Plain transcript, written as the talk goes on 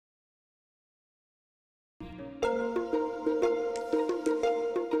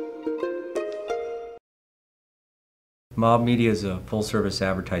Mob Media is a full-service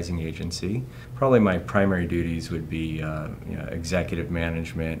advertising agency. Probably my primary duties would be executive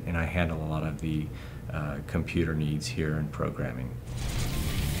management, and I handle a lot of the computer needs here in programming.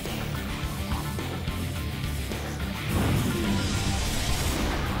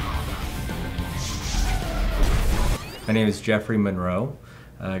 My name is Jeffrey Monroe.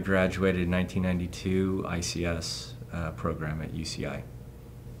 I graduated in 1992 ICS program at UCI.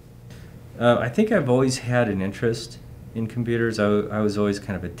 I think I've always had an interest in computers. I was always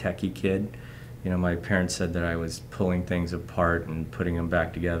kind of a techie kid. You know, my parents said that I was pulling things apart and putting them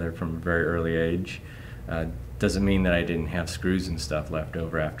back together from a very early age. Doesn't mean that I didn't have screws and stuff left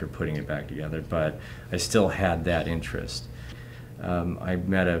over after putting it back together, but I still had that interest. I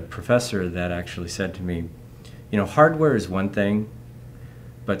met a professor that actually said to me, you know, hardware is one thing,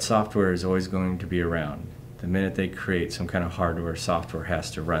 but software is always going to be around. The minute they create some kind of hardware, software has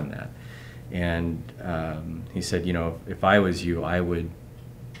to run that. And he said, you know, if I was you, I would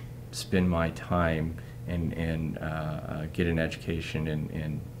spend my time and get an education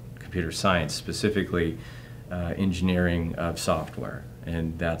in computer science, specifically engineering of software.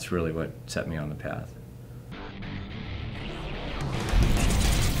 And that's really what set me on the path.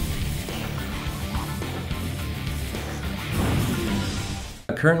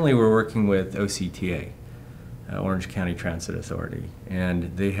 Currently we're working with OCTA, Orange County Transit Authority,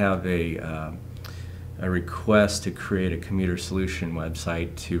 and they have a request to create a commuter solution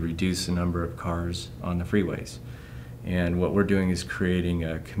website to reduce the number of cars on the freeways. And what we're doing is creating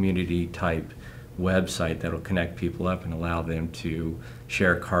a community type website that will connect people up and allow them to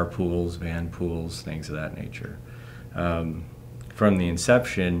share carpools, van pools, things of that nature. From the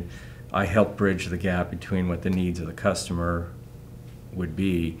inception, I helped bridge the gap between what the needs of the customer would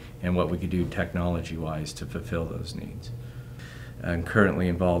be and what we could do technology-wise to fulfill those needs. I'm currently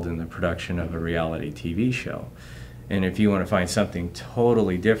involved in the production of a reality TV show. And if you want to find something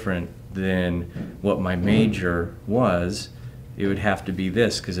totally different than what my major was, it would have to be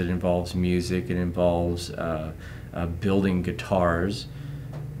this, because it involves music, it involves building guitars,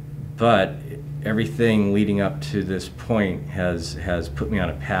 but everything leading up to this point has put me on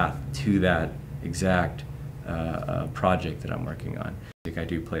a path to that exact project that I'm working on. I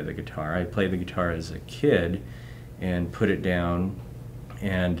do play the guitar. I played the guitar as a kid and put it down,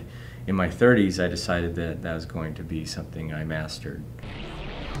 and in my 30s I decided that that was going to be something I mastered.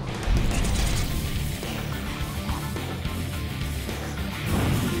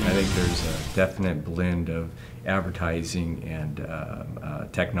 I think there's a definite blend of advertising and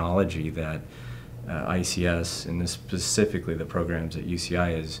technology that ICS, and this specifically the programs at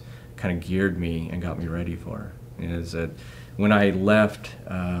UCI, has kind of geared me and got me ready for. Is that when I left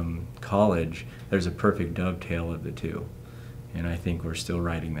college, there's a perfect dovetail of the two, and I think we're still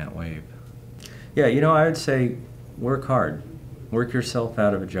riding that wave. Yeah, you know, I would say work hard, work yourself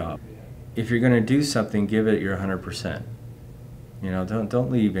out of a job. If you're going to do something, give it your 100%. You know,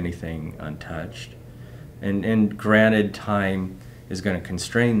 don't leave anything untouched. And granted, time is going to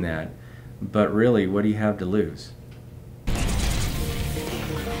constrain that, but really, what do you have to lose?